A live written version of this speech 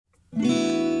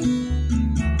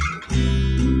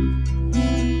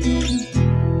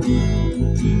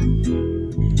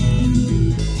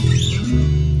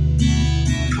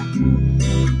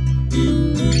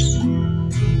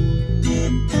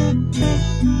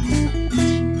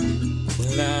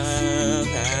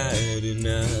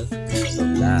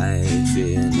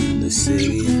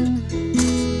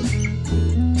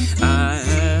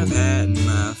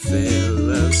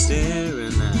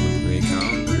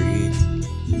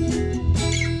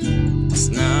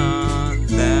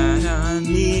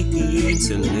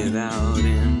to live out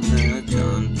in the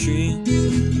country.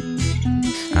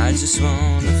 I just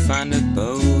wanna find a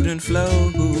boat and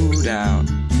float out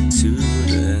to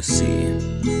the sea,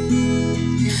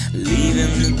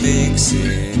 leaving the big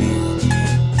city,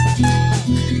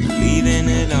 leaving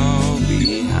it all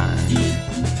behind,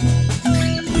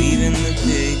 leaving the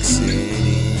big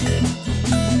city,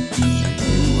 a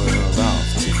new world off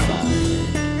to find.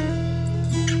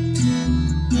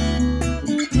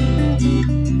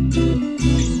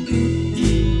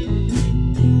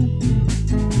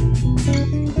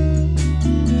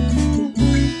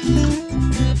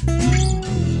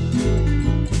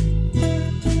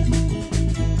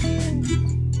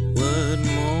 What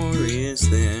more is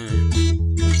there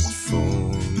for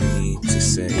me to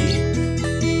say?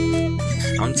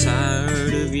 I'm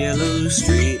tired of yellow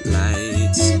street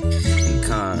lights and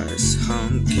cars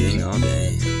honking all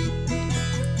day.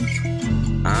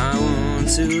 I want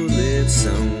to live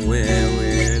somewhere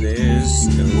where there's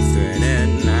no threat at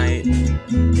night,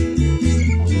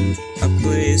 a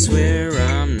place where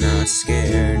I'm not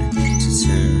scared to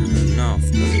turn off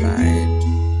the light,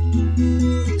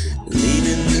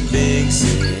 leaving the big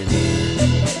city,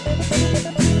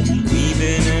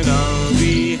 leaving it all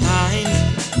behind,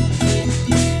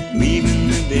 leaving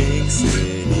the big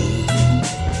city,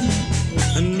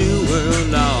 a new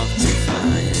world off to find.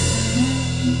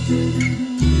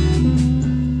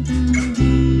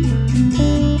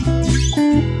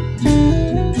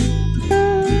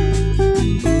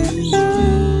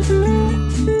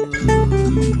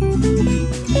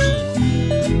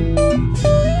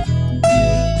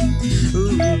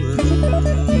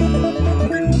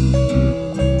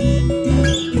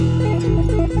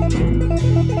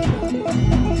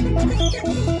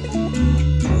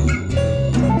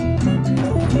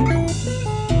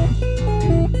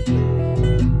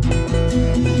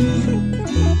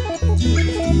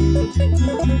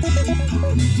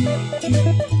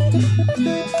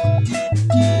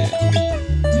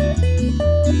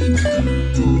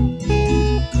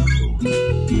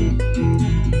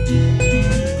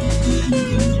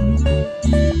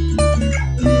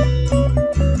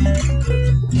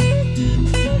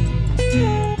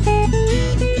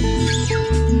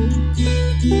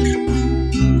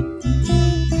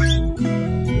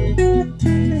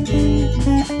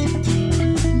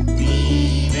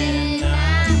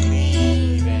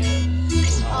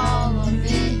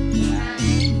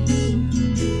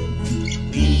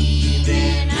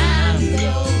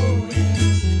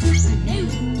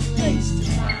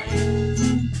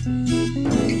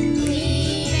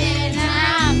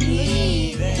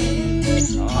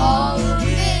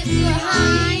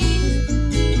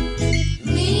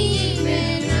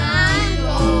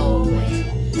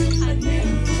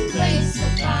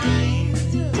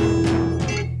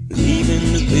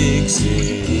 Big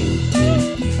city,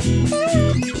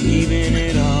 leaving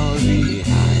it all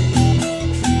behind,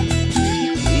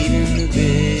 leaving the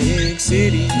big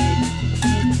city,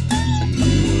 a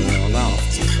new world off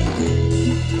to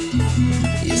find.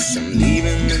 Yes, I'm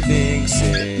leaving the big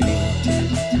city,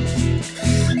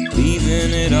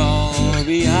 leaving it all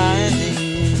behind.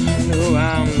 Oh,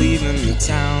 I'm leaving the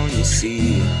town, you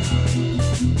see,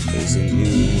 there's a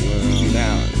new world